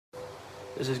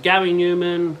This is Gary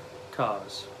Newman,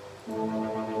 Cars.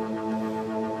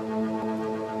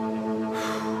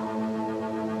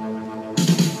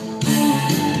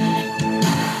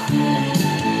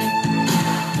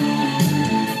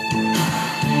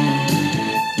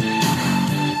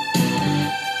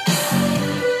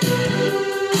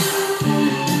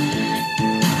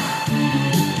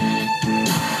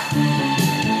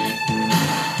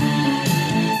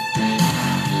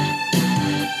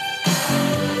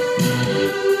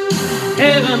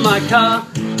 Here in my car,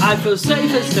 I feel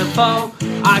safe as to fall.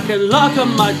 I can lock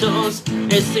on my doors,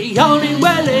 it's the only way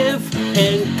I live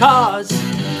in cars.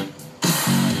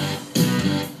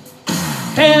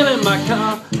 Here in my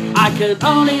car, I can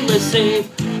only receive.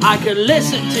 I can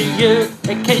listen to you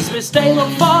in case we're stable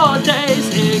for days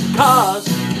in cars.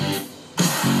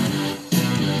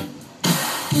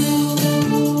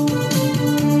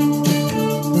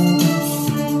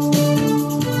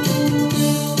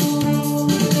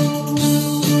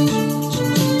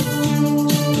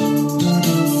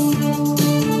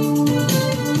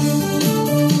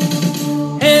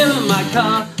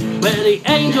 Car, where the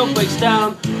angel breaks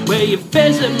down, where you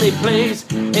visit me please,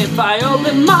 if I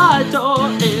open my door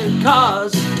in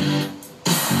cars.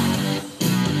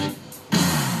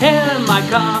 Here in my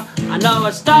car, I know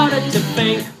I started to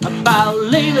think about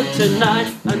leaving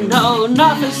tonight. I know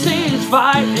nothing seems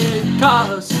right in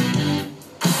cars.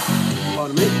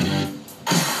 Pardon me.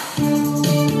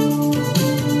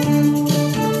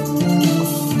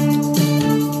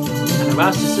 And I'm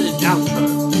asked to sit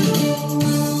down,